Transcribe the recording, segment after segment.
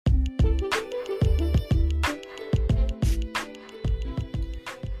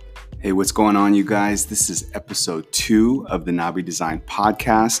Hey, what's going on, you guys? This is episode 2 of the Nabi Design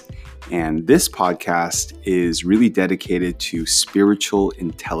podcast. And this podcast is really dedicated to spiritual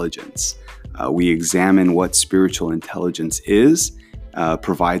intelligence. We examine what spiritual intelligence is,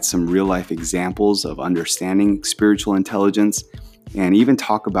 provide some real life examples of understanding spiritual intelligence, and even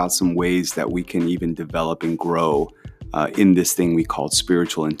talk about some ways that we can even develop and grow in this thing we call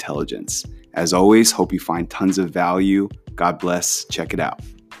spiritual intelligence. As always, hope you find tons of value. God bless. Check it out.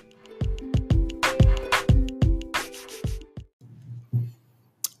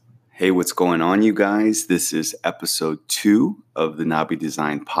 Hey, what's going on, you guys? This is episode 2 of the Nabi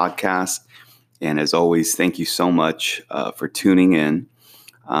Design podcast. And as always, thank you so much for tuning in.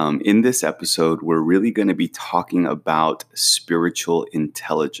 In this episode, we're really going to be talking about spiritual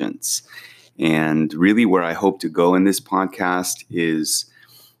intelligence. And really where I hope to go in this podcast is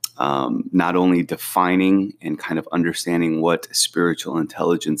not only defining and kind of understanding what spiritual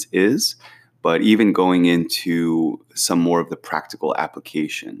intelligence is, but even going into some more of the practical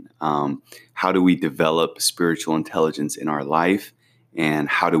application. How do we develop spiritual intelligence in our life? And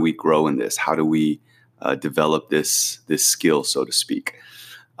how do we grow in this? How do we develop this skill, so to speak?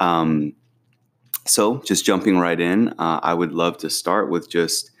 So just jumping right in, I would love to start with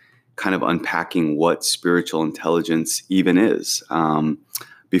just kind of unpacking what spiritual intelligence even is.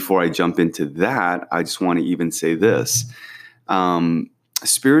 Before I jump into that, I just want to even say this.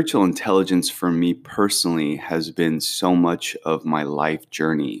 Spiritual intelligence for me personally has been so much of my life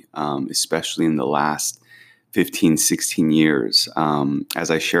journey, especially in the last 15, 16 years. As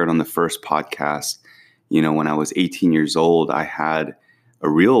I shared on the first podcast, when I was 18 years old, I had a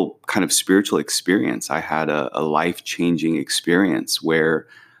real kind of spiritual experience. I had a life-changing experience where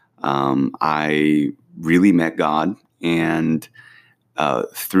I really met God. And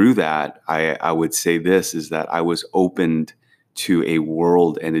through that, I would say this is that I was opened to a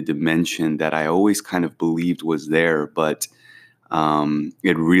world and a dimension that I always kind of believed was there, but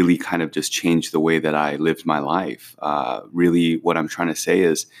it really kind of just changed the way that I lived my life. Really, what I'm trying to say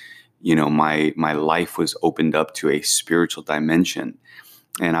is, my life was opened up to a spiritual dimension.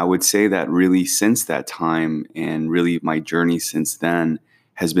 And I would say that really since that time and really my journey since then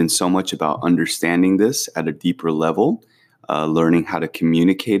has been so much about understanding this at a deeper level, learning how to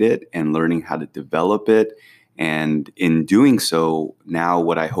communicate it and learning how to develop it. And in doing so, now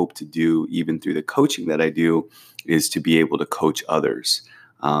what I hope to do, even through the coaching that I do, is to be able to coach others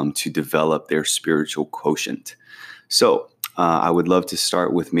to develop their spiritual quotient. So I would love to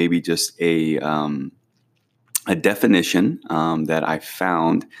start with maybe just a definition that I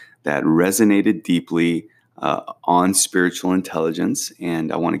found that resonated deeply on spiritual intelligence.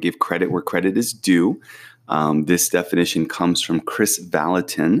 And I want to give credit where credit is due. This definition comes from Chris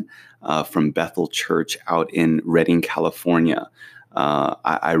Valentin from Bethel Church out in Redding, California.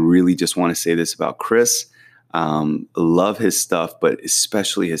 I really just want to say this about Chris. Love his stuff, but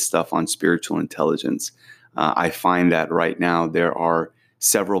especially his stuff on spiritual intelligence. I find that right now there are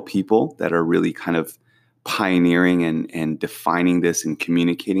several people that are really kind of pioneering and defining this and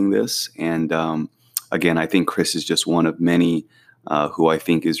communicating this. And again, I think Chris is just one of many who I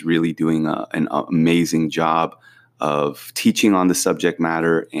think is really doing an amazing job of teaching on the subject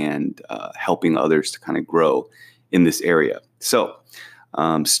matter and helping others to kind of grow in this area. So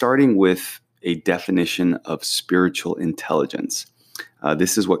starting with a definition of spiritual intelligence,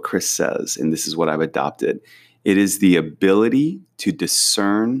 this is what Chris says, and this is what I've adopted. It is the ability to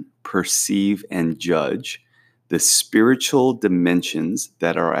discern, perceive, and judge the spiritual dimensions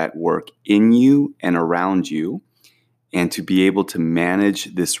that are at work in you and around you, and to be able to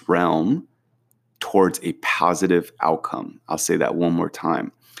manage this realm towards a positive outcome. I'll say that one more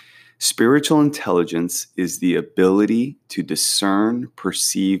time. Spiritual intelligence is the ability to discern,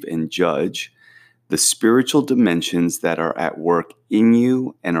 perceive, and judge the spiritual dimensions that are at work in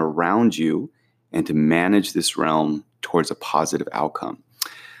you and around you, and to manage this realm towards a positive outcome.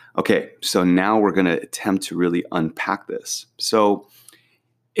 Okay, so now we're going to attempt to really unpack this. So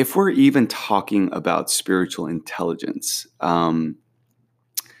if we're even talking about spiritual intelligence,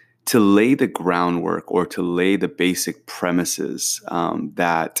 to lay the groundwork or to lay the basic premises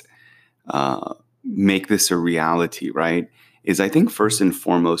that make this a reality, right, is I think first and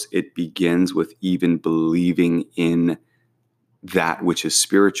foremost, it begins with even believing in that which is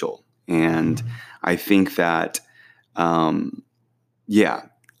spiritual. And I think that, I'll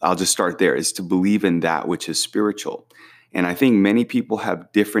just start there, is to believe in that which is spiritual. And I think many people have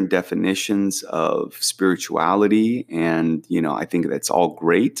different definitions of spirituality, and, I think that's all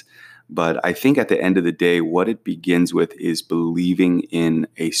great. But I think at the end of the day, what it begins with is believing in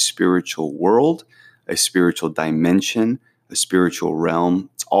a spiritual world, a spiritual dimension, the spiritual realm.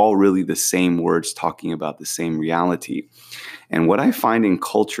 It's all really the same words talking about the same reality. And what I find in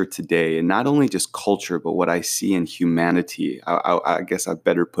culture today, and not only just culture, but what I see in humanity, I guess I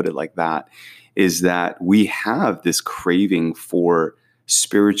better put it like that, is that we have this craving for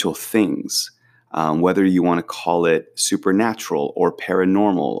spiritual things, whether you want to call it supernatural or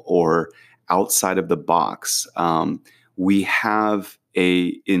paranormal or outside of the box. We have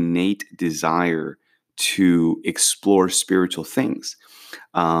a innate desire to explore spiritual things.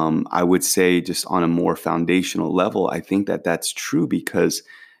 I would say just on a more foundational level, I think that that's true because,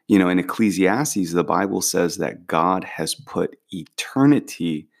 in Ecclesiastes, the Bible says that God has put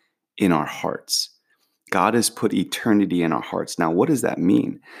eternity in our hearts. God has put eternity in our hearts. Now, what does that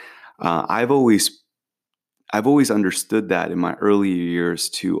mean? I've always understood that in my earlier years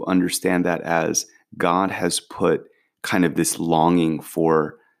to understand that as God has put kind of this longing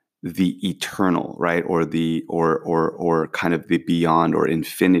for the eternal, right? Or the or kind of the beyond or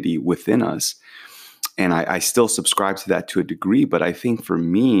infinity within us. And I still subscribe to that to a degree, but I think for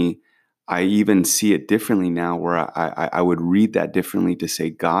me, I even see it differently now where I would read that differently to say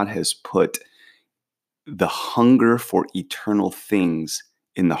God has put the hunger for eternal things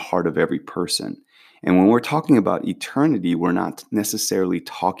in the heart of every person. And when we're talking about eternity, we're not necessarily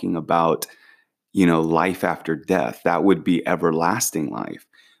talking about, life after death. That would be everlasting life.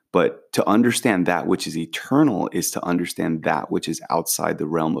 But to understand that which is eternal is to understand that which is outside the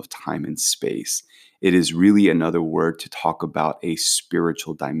realm of time and space. It is really another word to talk about a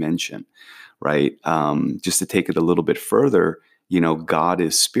spiritual dimension, right? Just to take it a little bit further, God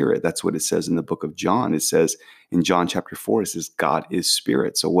is spirit. That's what it says in the book of John. It says in John chapter 4, it says God is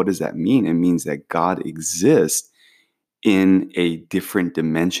spirit. So what does that mean? It means that God exists in a different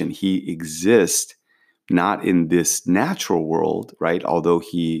dimension. He exists not in this natural world, right? Although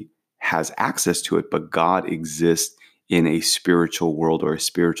he has access to it, but God exists in a spiritual world or a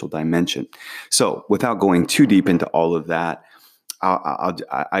spiritual dimension. So without going too deep into all of that,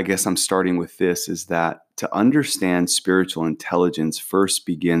 I guess I'm starting with this, is that to understand spiritual intelligence first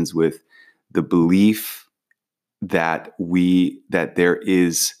begins with the belief that there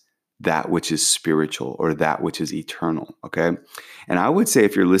is that which is spiritual or that which is eternal. Okay. And I would say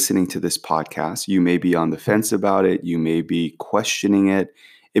if you're listening to this podcast, you may be on the fence about it. You may be questioning it.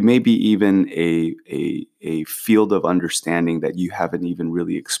 It may be even a field of understanding that you haven't even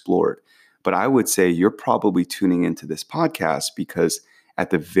really explored. But I would say you're probably tuning into this podcast because at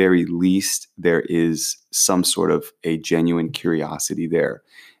the very least, there is some sort of a genuine curiosity there.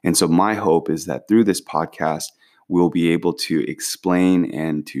 And so my hope is that through this podcast, we'll be able to explain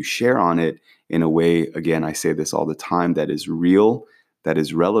and to share on it in a way, again, I say this all the time, that is real, that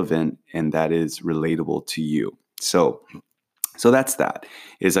is relevant, and that is relatable to you. So that's that,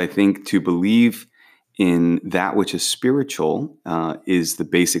 is I think to believe in that which is spiritual is the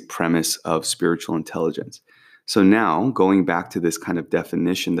basic premise of spiritual intelligence. So now going back to this kind of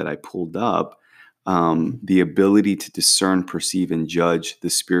definition that I pulled up, the ability to discern, perceive, and judge the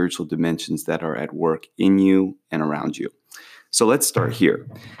spiritual dimensions that are at work in you and around you. So let's start here.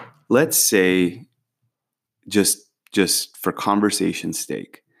 Let's say, just for conversation's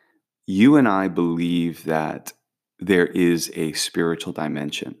sake, you and I believe that there is a spiritual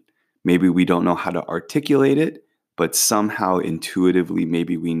dimension. Maybe we don't know how to articulate it, but somehow intuitively,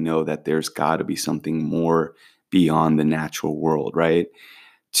 maybe we know that there's got to be something more beyond the natural world, right?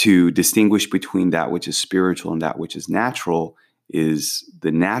 To distinguish between that which is spiritual and that which is natural is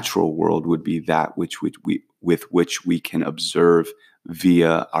the natural world would be that with which we can observe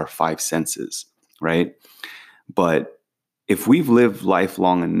via our five senses, right? But if we've lived life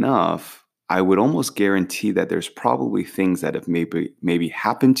long enough, I would almost guarantee that there's probably things that have maybe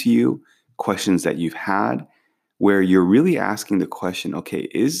happened to you, questions that you've had, where you're really asking the question, okay,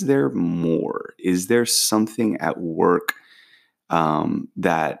 is there more? Is there something at work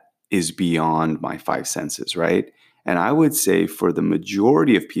that is beyond my five senses, right? And I would say for the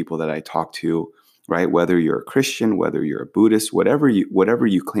majority of people that I talk to, right, whether you're a Christian, whether you're a Buddhist, whatever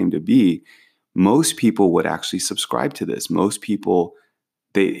you claim to be, most people would actually subscribe to this. Most people,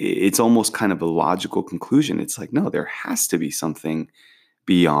 it's almost kind of a logical conclusion. It's like, no, there has to be something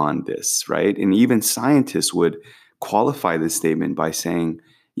beyond this, right? And even scientists would qualify this statement by saying,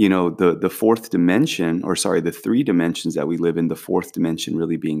 the fourth dimension, or sorry, the three dimensions that we live in, the fourth dimension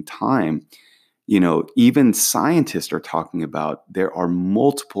really being time, even scientists are talking about there are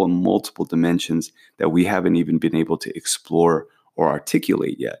multiple dimensions that we haven't even been able to explore or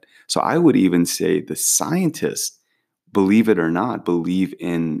articulate yet. So I would even say the scientists, believe it or not, believe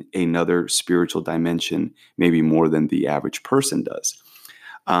in another spiritual dimension, maybe more than the average person does.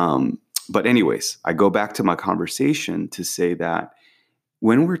 But anyways, I go back to my conversation to say that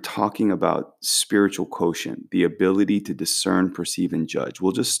when we're talking about spiritual quotient, the ability to discern, perceive, and judge,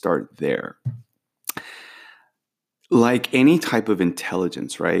 we'll just start there. Like any type of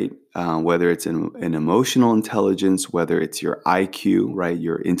intelligence, right? Whether it's an emotional intelligence, whether it's your IQ, right?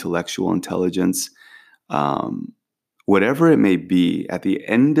 Your intellectual intelligence, um, whatever it may be, at the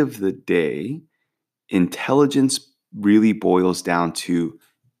end of the day, intelligence really boils down to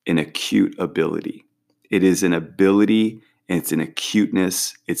an acute ability. It is an ability, and it's an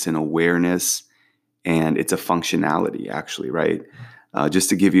acuteness, it's an awareness, and it's a functionality, actually, right? Just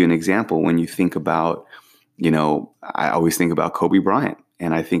to give you an example, when you think about, I always think about Kobe Bryant,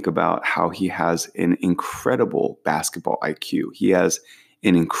 and I think about how he has an incredible basketball IQ. He has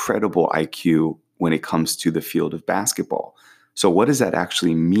an incredible IQ when it comes to the field of basketball. So what does that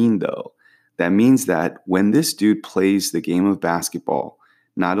actually mean, though? That means that when this dude plays the game of basketball,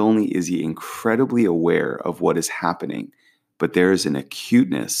 not only is he incredibly aware of what is happening, but there is an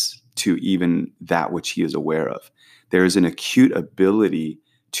acuteness to even that which he is aware of. There is an acute ability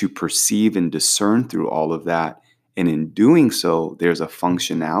to perceive and discern through all of that. And in doing so, there's a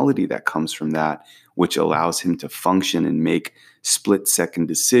functionality that comes from that, which allows him to function and make split-second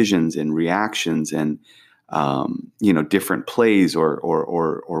decisions and reactions and different plays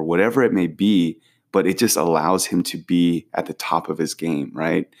or whatever it may be. But it just allows him to be at the top of his game,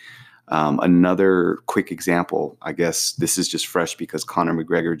 right? Another quick example, I guess this is just fresh because Conor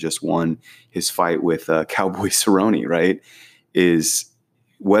McGregor just won his fight with Cowboy Cerrone, right? Is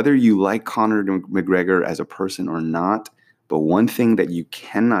whether you like Conor McGregor as a person or not, but one thing that you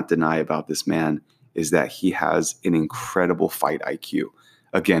cannot deny about this man is that he has an incredible fight IQ.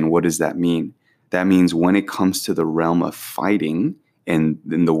 Again, what does that mean? That means when it comes to the realm of fighting and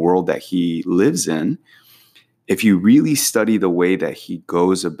in the world that he lives in, if you really study the way that he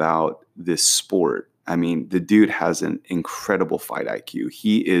goes about this sport, I mean, the dude has an incredible fight IQ.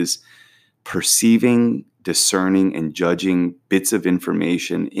 He is perceiving, discerning, and judging bits of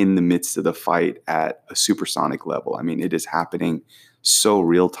information in the midst of the fight at a supersonic level. I mean, it is happening so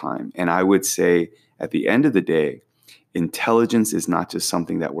real time. And I would say at the end of the day, intelligence is not just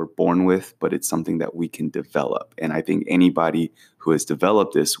something that we're born with, but it's something that we can develop. And I think anybody who has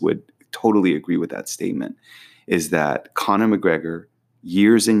developed this would totally agree with that statement, is that Conor McGregor,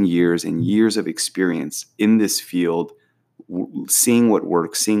 years and years and years of experience in this field, seeing what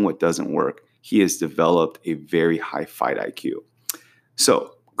works, seeing what doesn't work, he has developed a very high fight IQ.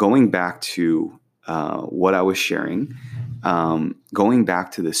 So going back to what I was sharing, going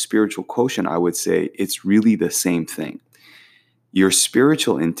back to the spiritual quotient, I would say it's really the same thing. Your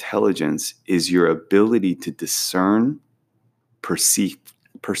spiritual intelligence is your ability to discern, perceive,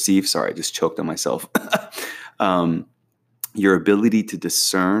 sorry, I just choked on myself. Your ability to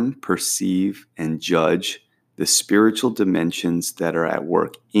discern, perceive, and judge the spiritual dimensions that are at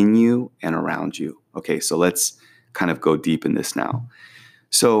work in you and around you. Okay, so let's kind of go deep in this now.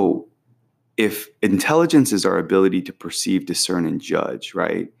 So if intelligence is our ability to perceive, discern, and judge,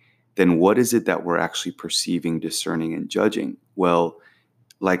 right, then what is it that we're actually perceiving, discerning, and judging? Well,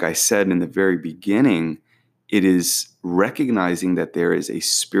 like I said in the very beginning, it is recognizing that there is a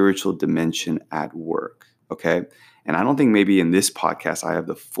spiritual dimension at work, okay? And I don't think maybe in this podcast I have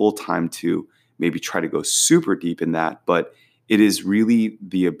the full time to maybe try to go super deep in that, but it is really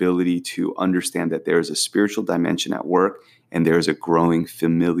the ability to understand that there is a spiritual dimension at work and there's a growing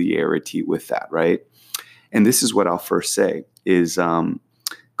familiarity with that, right? And this is what I'll first say is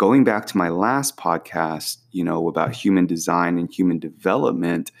going back to my last podcast, about human design and human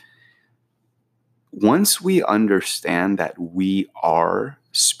development. Once we understand that we are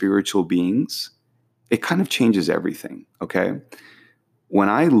spiritual beings, it kind of changes everything, okay? When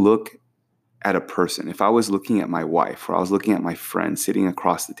I look at a person, if I was looking at my wife or I was looking at my friend sitting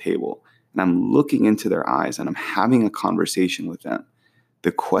across the table and I'm looking into their eyes and I'm having a conversation with them,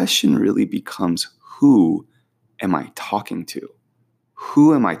 the question really becomes, who am I talking to?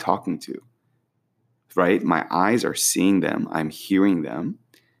 Who am I talking to? Right? My eyes are seeing them, I'm hearing them,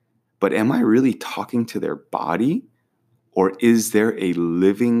 but am I really talking to their body? Or is there a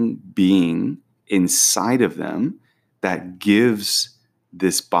living being inside of them that gives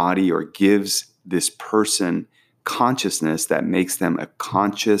this body or gives this person consciousness that makes them a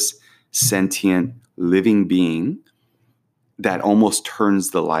conscious, sentient, living being that almost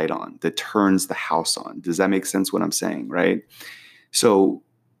turns the light on, that turns the house on? Does that make sense what I'm saying, right? So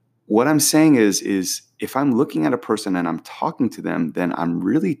what I'm saying is if I'm looking at a person and I'm talking to them, then I'm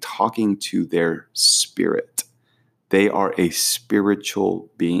really talking to their spirit. They are a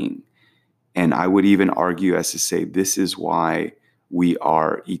spiritual being. And I would even argue as to say, this is why we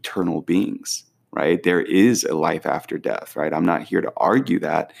are eternal beings, right? There is a life after death, right? I'm not here to argue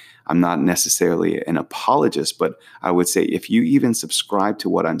that. I'm not necessarily an apologist, but I would say if you even subscribe to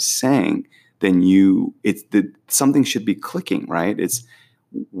what I'm saying, then something should be clicking, right? It's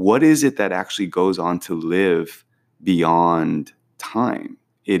what is it that actually goes on to live beyond time?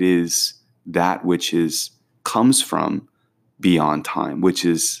 It is that which comes from beyond time, which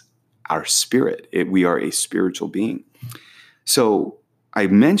is our spirit. We are a spiritual being. So I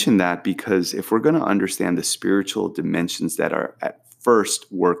mention that because if we're going to understand the spiritual dimensions that are at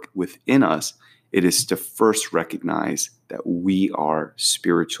first work within us, it is to first recognize that we are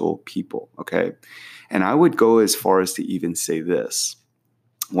spiritual people, okay? And I would go as far as to even say this.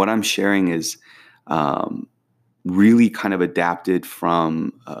 What I'm sharing is really kind of adapted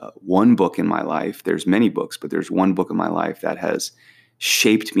from one book in my life. There's many books, but there's one book in my life that has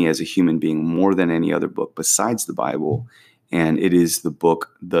shaped me as a human being more than any other book besides the Bible. And it is the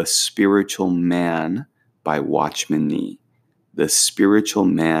book, The Spiritual Man by Watchman Nee. The Spiritual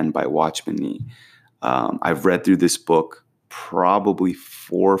Man by Watchman Nee. I've read through this book probably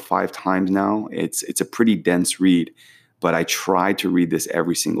 4 or 5 times now. It's a pretty dense read, but I try to read this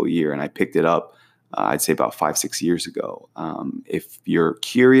every single year, and I picked it up, I'd say about 5, 6 years ago. If you're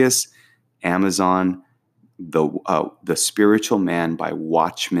curious, Amazon, the Spiritual Man by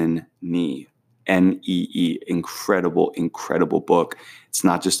Watchman Nee. N-E-E. Incredible, incredible book. It's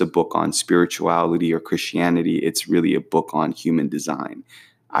not just a book on spirituality or Christianity. It's really a book on human design.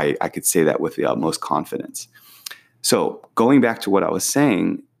 I could say that with the utmost confidence. So going back to what I was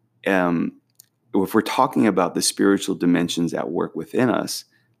saying, if we're talking about the spiritual dimensions at work within us,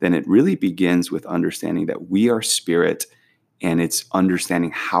 then it really begins with understanding that we are spirit, and it's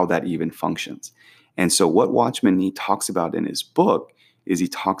understanding how that even functions. And so what Watchman Nee talks about in his book is he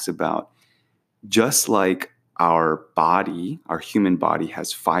talks about just like our body, our human body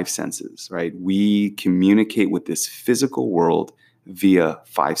has 5 senses, right? We communicate with this physical world via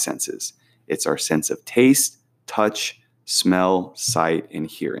 5 senses. It's our sense of taste, touch, smell, sight, and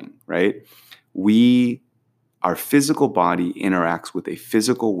hearing, right? Our physical body interacts with a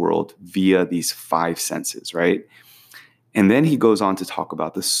physical world via these 5 senses, right? And then he goes on to talk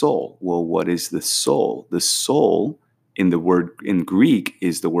about the soul. Well, what is the soul? The soul in Greek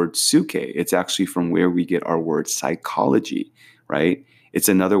is the word psyche. It's actually from where we get our word psychology, right? It's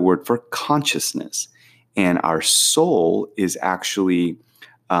another word for consciousness. And our soul is actually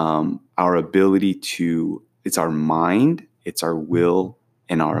our ability it's our mind, it's our will,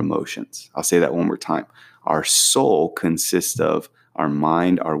 and our emotions. I'll say that one more time. Our soul consists of our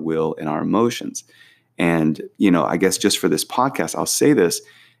mind, our will, and our emotions. And, I guess just for this podcast, I'll say this,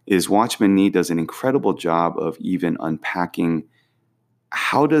 is Watchman Nee does an incredible job of even unpacking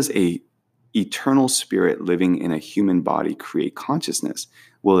how does a eternal spirit living in a human body create consciousness?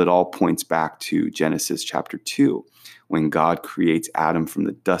 Well, it all points back to Genesis chapter 2. When God creates Adam from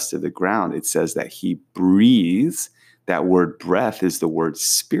the dust of the ground, it says that he breathes. That word breath is the word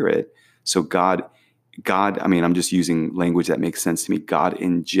spirit. So God, I'm just using language that makes sense to me. God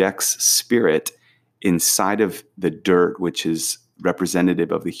injects spirit inside of the dirt, which is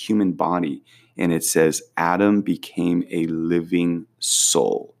representative of the human body. And it says, Adam became a living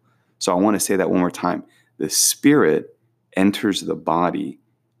soul. So I want to say that one more time. The spirit enters the body,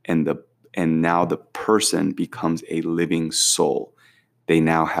 and now the person becomes a living soul. They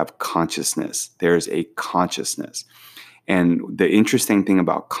now have consciousness. There's a consciousness. And the interesting thing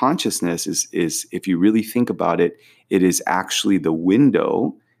about consciousness is if you really think about it, it is actually the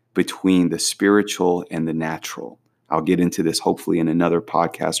window between the spiritual and the natural. I'll get into this hopefully in another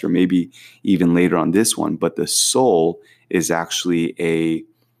podcast or maybe even later on this one, but the soul is actually a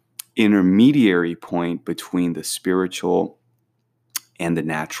intermediary point between the spiritual and the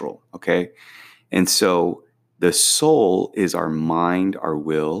natural, okay? And so the soul is our mind, our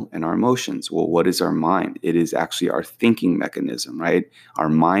will, and our emotions. Well, what is our mind? It is actually our thinking mechanism, right? Our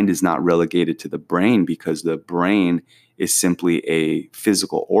mind is not relegated to the brain because the brain is simply a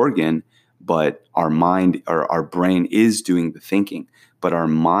physical organ, but our mind or our brain is doing the thinking. But our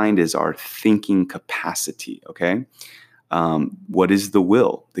mind is our thinking capacity, okay? What is the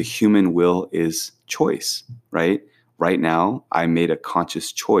will? The human will is choice, right? Right now, I made a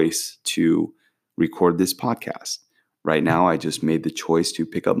conscious choice to record this podcast. Right now, I just made the choice to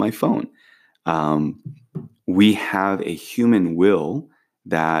pick up my phone. We have a human will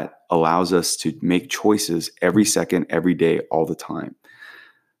that allows us to make choices every second, every day, all the time.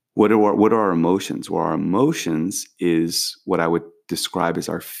 What are our emotions? Well, our emotions is what I would describe as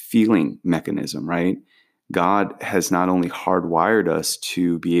our feeling mechanism, right? God has not only hardwired us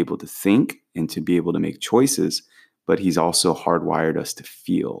to be able to think and to be able to make choices, but he's also hardwired us to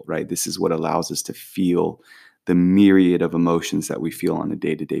feel, right? This is what allows us to feel the myriad of emotions that we feel on a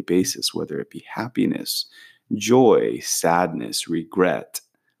day-to-day basis, whether it be happiness, joy, sadness, regret,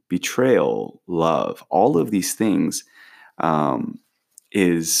 betrayal, love. All of these things um,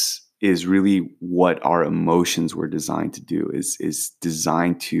 is really what our emotions were designed to do. Is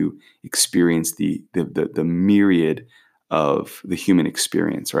designed to experience the myriad of the human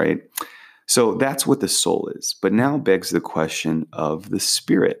experience, right? So that's what the soul is. But now begs the question of the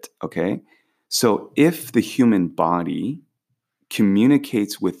spirit, okay? So if the human body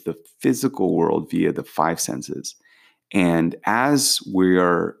communicates with the physical world via the five senses, and as we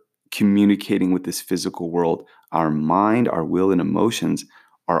are communicating with this physical world, our mind, our will, and emotions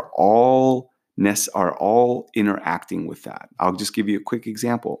are all interacting with that. I'll just give you a quick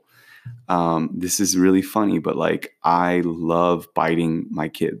example. This is really funny, but like I love biting my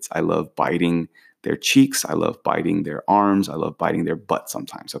kids. I love biting their cheeks. I love biting their arms. I love biting their butt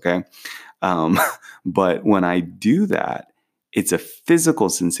sometimes. Okay. Um, but when I do that, it's a physical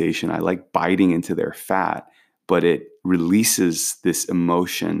sensation. I like biting into their fat, but it releases this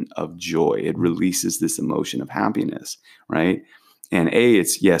emotion of joy. It releases this emotion of happiness, right? And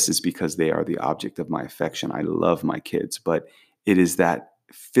it's because they are the object of my affection. I love my kids, but it is that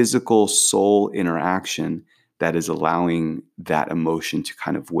physical soul interaction that is allowing that emotion to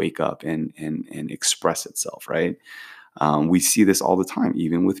kind of wake up and express itself, right? We see this all the time,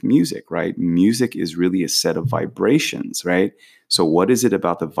 even with music, right? Music is really a set of vibrations, right? So, what is it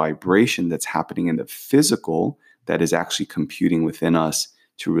about the vibration that's happening in the physical that is actually computing within us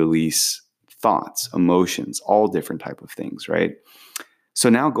to release thoughts, emotions, all different type of things, right? So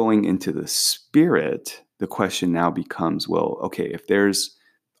now going into the spirit, the question now becomes, well, okay, if there's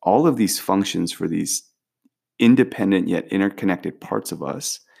all of these functions for these independent yet interconnected parts of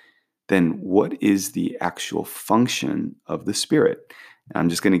us, then what is the actual function of the spirit? And I'm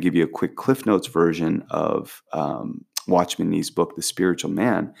just going to give you a quick Cliff Notes version of Watchman Nee's book, The Spiritual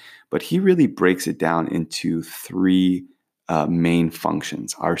Man, but he really breaks it down into three main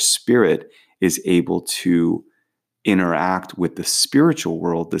functions. Our spirit is able to interact with the spiritual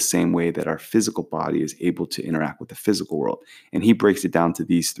world the same way that our physical body is able to interact with the physical world. And he breaks it down to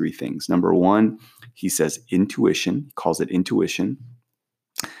these three things. Number one, he says intuition, he calls it intuition.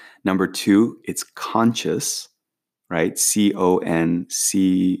 Number two, it's conscious, right? CONCSCIENCE.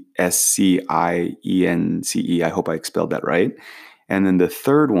 I hope I spelled that right. And then the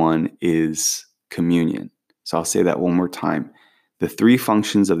third one is communion. So I'll say that one more time. The three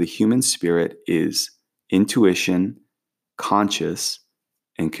functions of the human spirit is intuition, conscious,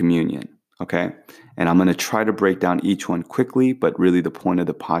 and communion. Okay. And I'm going to try to break down each one quickly, but really the point of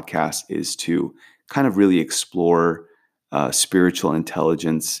the podcast is to kind of really explore spiritual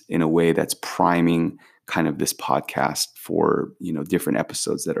intelligence in a way that's priming kind of this podcast for, different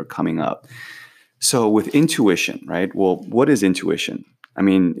episodes that are coming up. So with intuition, right? Well, what is intuition? I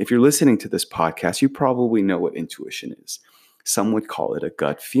mean, if you're listening to this podcast, you probably know what intuition is. Some would call it a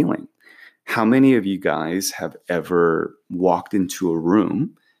gut feeling. How many of you guys have ever walked into a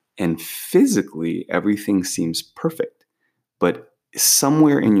room and physically everything seems perfect, but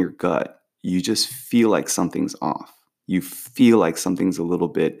somewhere in your gut, you just feel like something's off. You feel like something's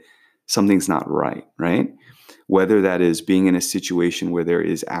not right, right? Whether that is being in a situation where there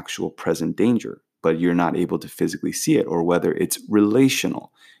is actual present danger, but you're not able to physically see it, or whether it's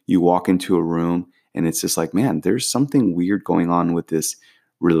relational. You walk into a room and it's just like, man, there's something weird going on with this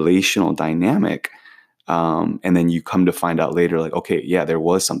relational dynamic. And then you come to find out later, like, okay, yeah, there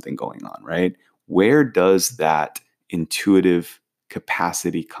was something going on, right? Where does that intuitive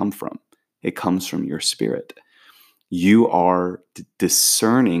capacity come from? It comes from your spirit. You are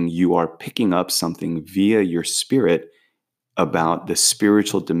discerning, you are picking up something via your spirit about the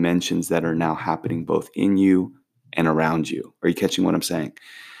spiritual dimensions that are now happening both in you and around you. Are you catching what I'm saying?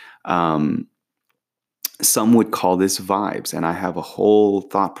 Some would call this vibes, and I have a whole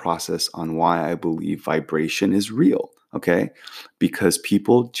thought process on why I believe vibration is real. Okay, because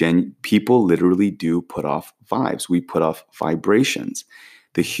people literally do put off vibes. We put off vibrations.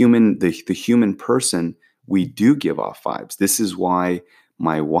 The human person, we do give off vibes. This is why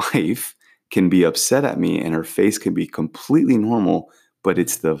my wife can be upset at me and her face can be completely normal, but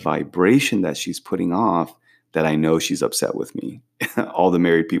it's the vibration that she's putting off that I know she's upset with me. All the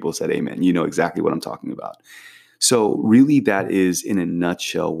married people said amen. You know exactly what I'm talking about. So really that is in a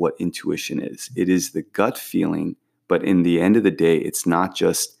nutshell what intuition is. It is the gut feeling, but in the end of the day, it's not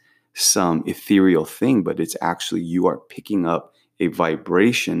just some ethereal thing, but it's actually you are picking up a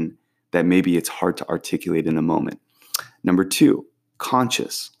vibration that maybe it's hard to articulate in the moment. Number two,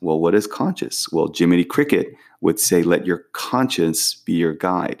 conscious. Well, what is conscious? Well, Jiminy Cricket would say, let your conscience be your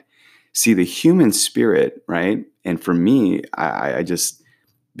guide. See, the human spirit, right? And for me, I just,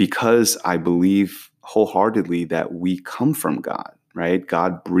 because I believe wholeheartedly that we come from God, right?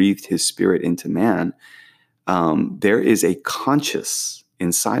 God breathed his spirit into man. There is a conscious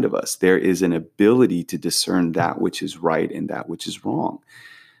inside of us. There is an ability to discern that which is right and that which is wrong.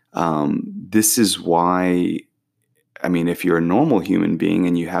 This is why, I mean, if you're a normal human being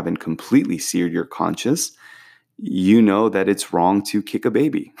and you haven't completely seared your conscience, you know that it's wrong to kick a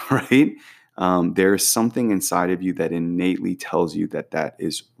baby, right? There's something inside of you that innately tells you that that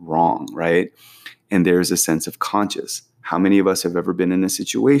is wrong, right? And there's a sense of conscience. How many of us have ever been in a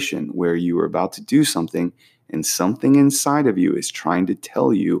situation where you were about to do something and something inside of you is trying to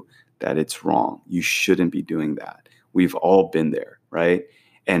tell you that it's wrong? You shouldn't be doing that. We've all been there, right?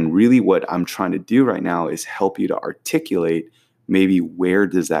 And really what I'm trying to do right now is help you to articulate maybe where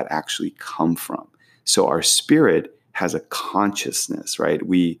does that actually come from. So our spirit has a consciousness, right?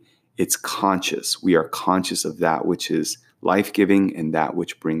 It's conscious. We are conscious of that which is life-giving and that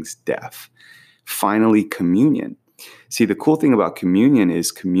which brings death. Finally, communion. See, the cool thing about communion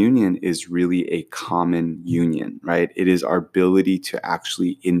is really a common union, right? It is our ability to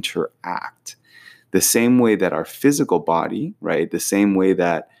actually interact. The same way that our physical body, right? The same way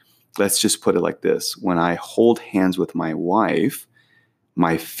that, let's just put it like this. When I hold hands with my wife,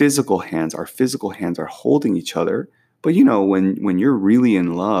 our physical hands are holding each other. But you know, when you're really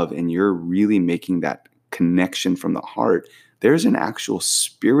in love and you're really making that connection from the heart, there's an actual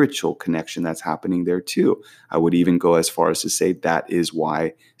spiritual connection that's happening there too. I would even go as far as to say that is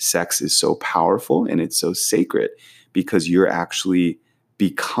why sex is so powerful and it's so sacred, because you're actually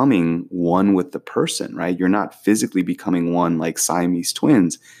becoming one with the person, right? You're not physically becoming one like Siamese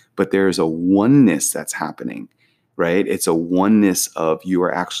twins, but there's a oneness that's happening, right? It's a oneness of you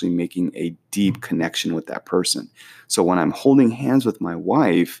are actually making a deep connection with that person. So when I'm holding hands with my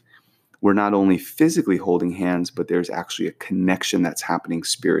wife, we're not only physically holding hands, but there's actually a connection that's happening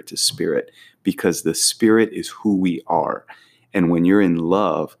spirit to spirit, because the spirit is who we are. And when you're in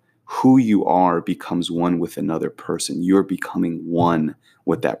love, who you are becomes one with another person. You're becoming one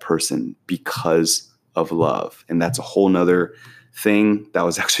with that person because of love. And that's a whole nother thing. That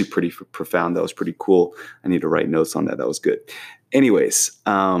was actually pretty profound. That was pretty cool. I need to write notes on that. That was good. Anyways,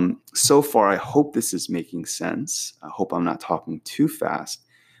 so far, I hope this is making sense. I hope I'm not talking too fast.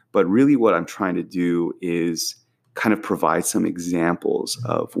 But really what I'm trying to do is kind of provide some examples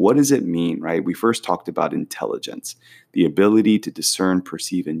of what does it mean, right? We first talked about intelligence, the ability to discern,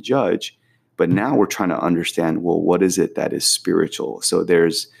 perceive, and judge. But now we're trying to understand, well, what is it that is spiritual? So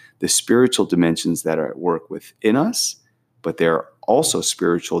there's the spiritual dimensions that are at work within us, but there are also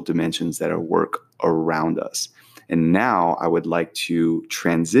spiritual dimensions that are at work around us. And now I would like to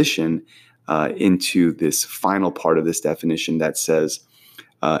transition into this final part of this definition that says,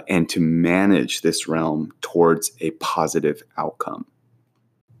 and to manage this realm towards a positive outcome.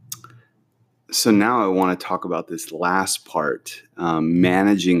 So now I want to talk about this last part,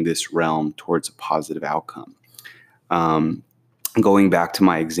 managing this realm towards a positive outcome. Going back to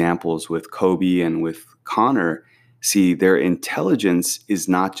my examples with Kobe and with Connor, see, their intelligence is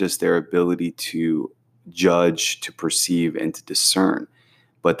not just their ability to judge, to perceive, and to discern,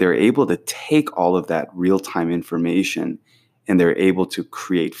 but they're able to take all of that real-time information and they're able to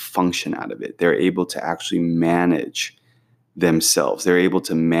create function out of it. They're able to actually manage themselves. They're able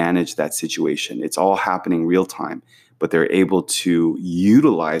to manage that situation. It's all happening real time, but they're able to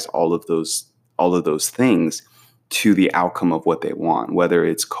utilize all of those things to the outcome of what they want, whether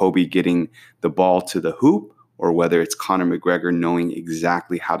it's Kobe getting the ball to the hoop or whether it's Conor McGregor knowing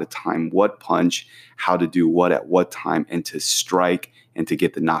exactly how to time what punch, how to do what at what time, and to strike and to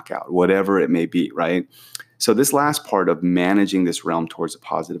get the knockout, whatever it may be, right? So this last part of managing this realm towards a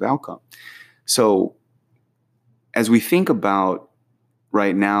positive outcome. So as we think about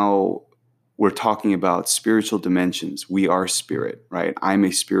right now, we're talking about spiritual dimensions. We are spirit, right? I'm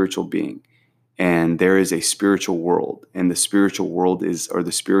a spiritual being and there is a spiritual world, and the spiritual world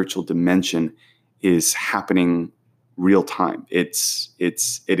the spiritual dimension is happening real time. It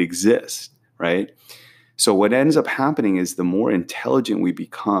exists, right? So what ends up happening is the more intelligent we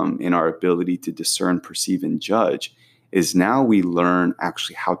become in our ability to discern, perceive, and judge is now we learn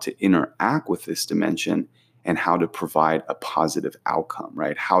actually how to interact with this dimension and how to provide a positive outcome,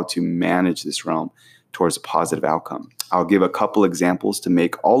 right? How to manage this realm towards a positive outcome. I'll give a couple examples to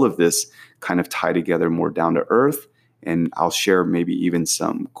make all of this kind of tie together more down to earth. And I'll share maybe even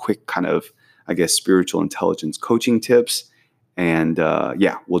some quick kind of, I guess, spiritual intelligence coaching tips. And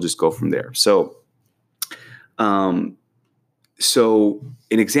we'll just go from there. So So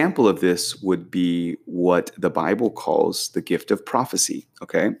an example of this would be what the Bible calls the gift of prophecy.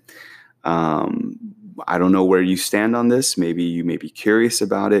 Okay. Um, I don't know where you stand on this. Maybe you may be curious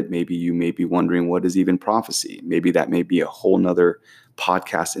about it. Maybe you may be wondering what is even prophecy. Maybe that may be a whole nother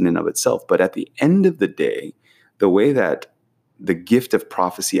podcast in and of itself. But at the end of the day, the way that the gift of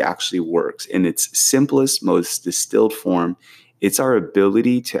prophecy actually works in its simplest, most distilled form, it's our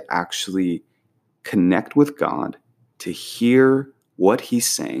ability to actually connect with God, to hear what He's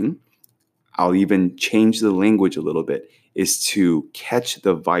saying. I'll even change the language a little bit, is to catch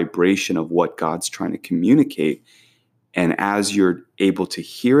the vibration of what God's trying to communicate. And as you're able to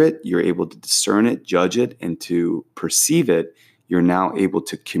hear it, you're able to discern it, judge it, and to perceive it, you're now able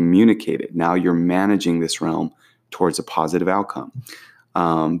to communicate it. Now you're managing this realm towards a positive outcome.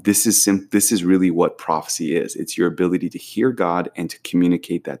 This is really what prophecy is. It's your ability to hear God and to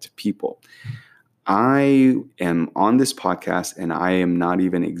communicate that to people. I am on this podcast, and I am not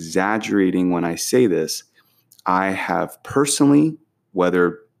even exaggerating when I say this. I have personally,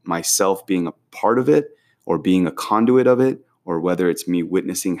 whether myself being a part of it or being a conduit of it, or whether it's me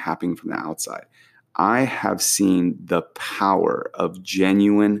witnessing happening from the outside, I have seen the power of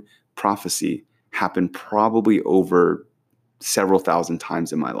genuine prophecy happen probably over several thousand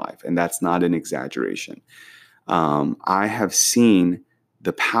times in my life. And that's not an exaggeration. I have seen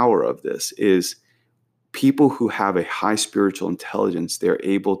the power of this is people who have a high spiritual intelligence, they're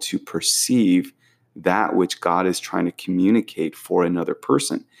able to perceive that which God is trying to communicate for another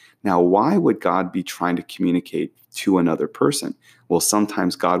person. Now, why would God be trying to communicate to another person? Well,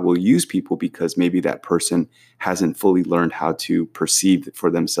 sometimes God will use people because maybe that person hasn't fully learned how to perceive it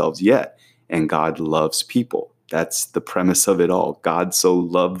for themselves yet. And God loves people. That's the premise of it all. God so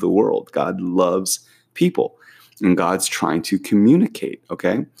loved the world. God loves people. And God's trying to communicate,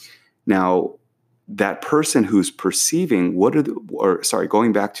 okay? Now, that person who's perceiving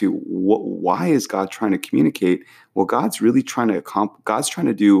going back to why is God trying to communicate? Well, God's really trying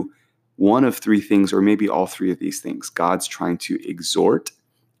to do one of three things, or maybe all three of these things. God's trying to exhort,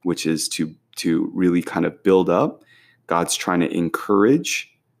 which is to really kind of build up. God's trying to encourage,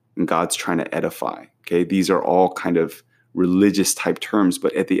 and God's trying to edify. Okay, these are all kind of religious type terms,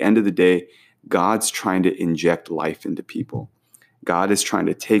 but at the end of the day, God's trying to inject life into people. God is trying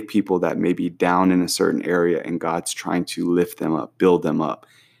to take people that may be down in a certain area, and God's trying to lift them up, build them up,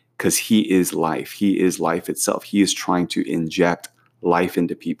 because He is life. He is life itself. He is trying to inject life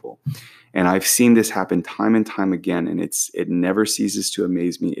into people. And I've seen this happen time and time again, and it never ceases to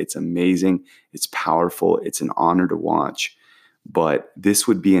amaze me. It's amazing. It's powerful. It's an honor to watch. But this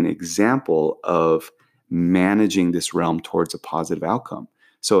would be an example of managing this realm towards a positive outcome.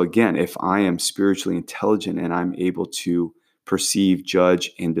 So again, if I am spiritually intelligent and I'm able to perceive,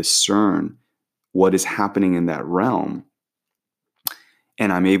 judge, and discern what is happening in that realm,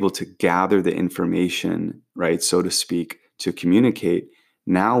 and I'm able to gather the information, right, so to speak, to communicate.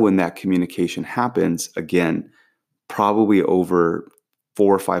 Now, when that communication happens, again, probably over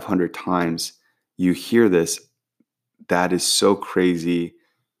 400 or 500 times, you hear this. That is so crazy.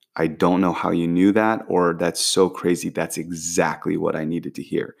 I don't know how you knew that, or that's so crazy. That's exactly what I needed to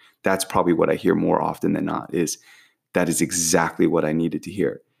hear. That's probably what I hear more often than not, is that is exactly what I needed to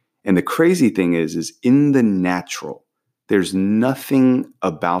hear. And the crazy thing is in the natural, there's nothing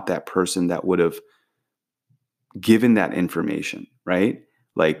about that person that would have given that information, right?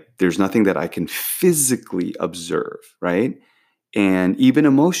 Like there's nothing that I can physically observe, right? And even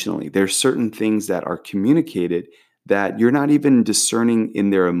emotionally, there's certain things that are communicated that you're not even discerning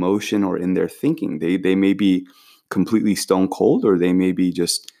in their emotion or in their thinking. They may be completely stone cold, or they may be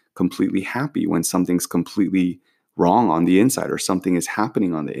just completely happy when something's completely wrong on the inside or something is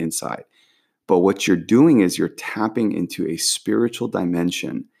happening on the inside. But what you're doing is you're tapping into a spiritual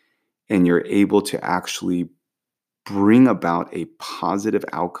dimension, and you're able to actually bring about a positive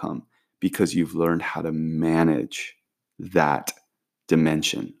outcome because you've learned how to manage that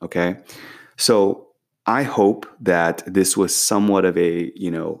dimension. Okay. So I hope that this was somewhat of a,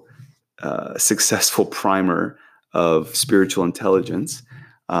 successful primer of spiritual intelligence.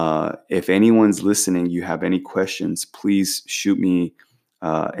 If anyone's listening, you have any questions, please shoot me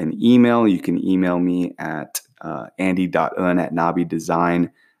an email. You can email me at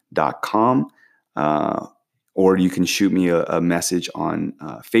andy.un@nabidesign.com. Or you can shoot me a message on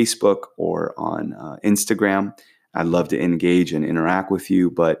Facebook or on Instagram. I'd love to engage and interact with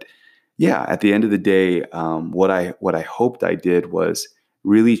you. But yeah, at the end of the day, what I hoped I did was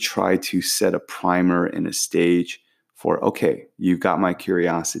really try to set a primer and a stage for, okay, you've got my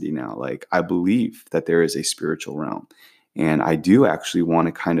curiosity now. Like, I believe that there is a spiritual realm. And I do actually want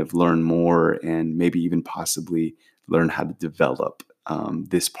to kind of learn more and maybe even possibly learn how to develop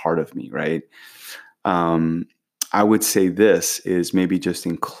this part of me, right? I would say this is maybe just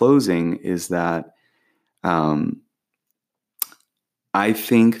in closing is that I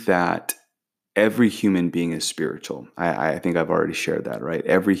think that every human being is spiritual. I think I've already shared that, right?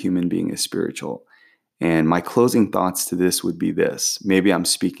 Every human being is spiritual. And my closing thoughts to this would be this. Maybe I'm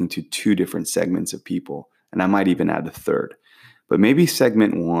speaking to two different segments of people, and I might even add a third. But maybe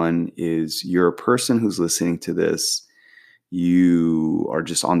segment one is you're a person who's listening to this. You are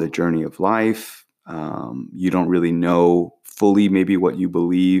just on the journey of life. You don't really know fully maybe what you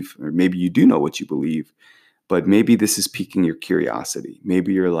believe, or maybe you do know what you believe, but maybe this is piquing your curiosity.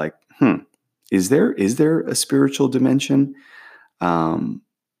 Maybe you're like, is there a spiritual dimension?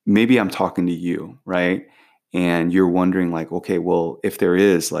 Maybe I'm talking to you, right? And you're wondering like, okay, well, if there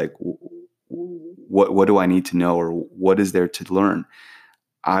is, like, what do I need to know, or what is there to learn?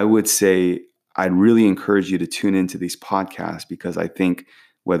 I would say I'd really encourage you to tune into these podcasts, because I think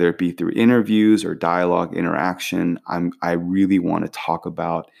whether it be through interviews or dialogue interaction, I really want to talk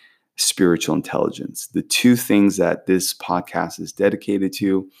about spiritual intelligence. The two things that this podcast is dedicated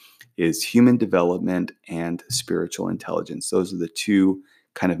to is human development and spiritual intelligence. Those are the two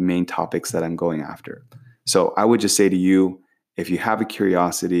kind of main topics that I'm going after. So I would just say to you, if you have a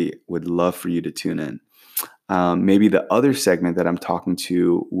curiosity, would love for you to tune in. Maybe the other segment that I'm talking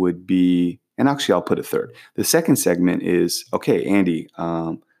to would be, and actually I'll put a third. The second segment is, okay, Andy,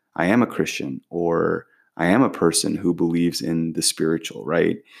 I am a Christian, or I am a person who believes in the spiritual,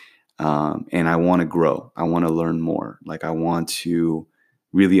 right? And I want to grow. I want to learn more. Like, I want to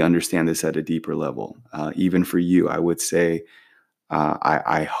really understand this at a deeper level. Even for you, I would say,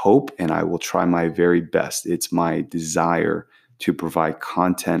 I hope and I will try my very best. It's my desire to provide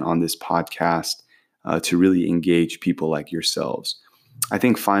content on this podcast to really engage people like yourselves. I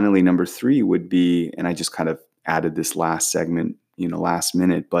think finally, number three would be, and I just kind of added this last segment, last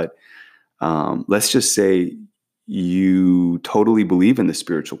minute, but let's just say you totally believe in the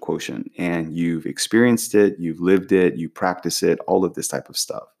spiritual quotient and you've experienced it, you've lived it, you practice it, all of this type of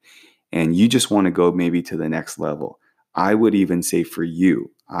stuff. And you just want to go maybe to the next level. I would even say for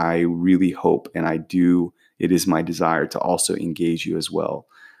you, I really hope, and I do, it is my desire to also engage you as well.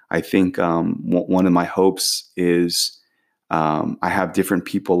 I think one of my hopes is I have different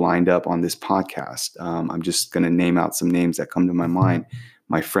people lined up on this podcast. I'm just going to name out some names that come to my mind.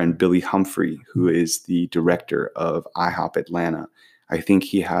 My friend Billy Humphrey, who is the director of IHOP Atlanta. I think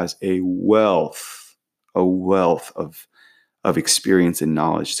he has a wealth of experience and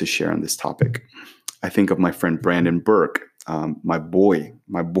knowledge to share on this topic. I think of my friend Brandon Burke, my boy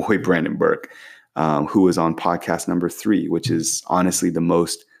Brandon Burke, who was on podcast number 3, which is honestly the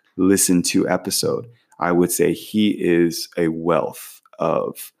most listened to episode. I would say he is a wealth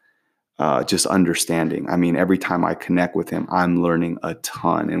of just understanding. I mean, every time I connect with him, I'm learning a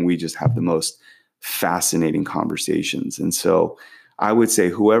ton, and we just have the most fascinating conversations. And so I would say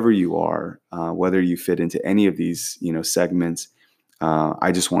whoever you are, whether you fit into any of these, segments,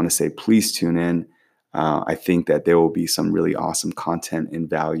 I just want to say, please tune in. I think that there will be some really awesome content and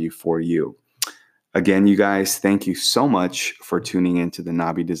value for you. Again, you guys, thank you so much for tuning into the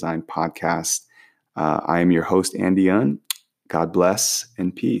Nabi Design Podcast. I am your host, Andy Young. God bless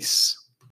and peace.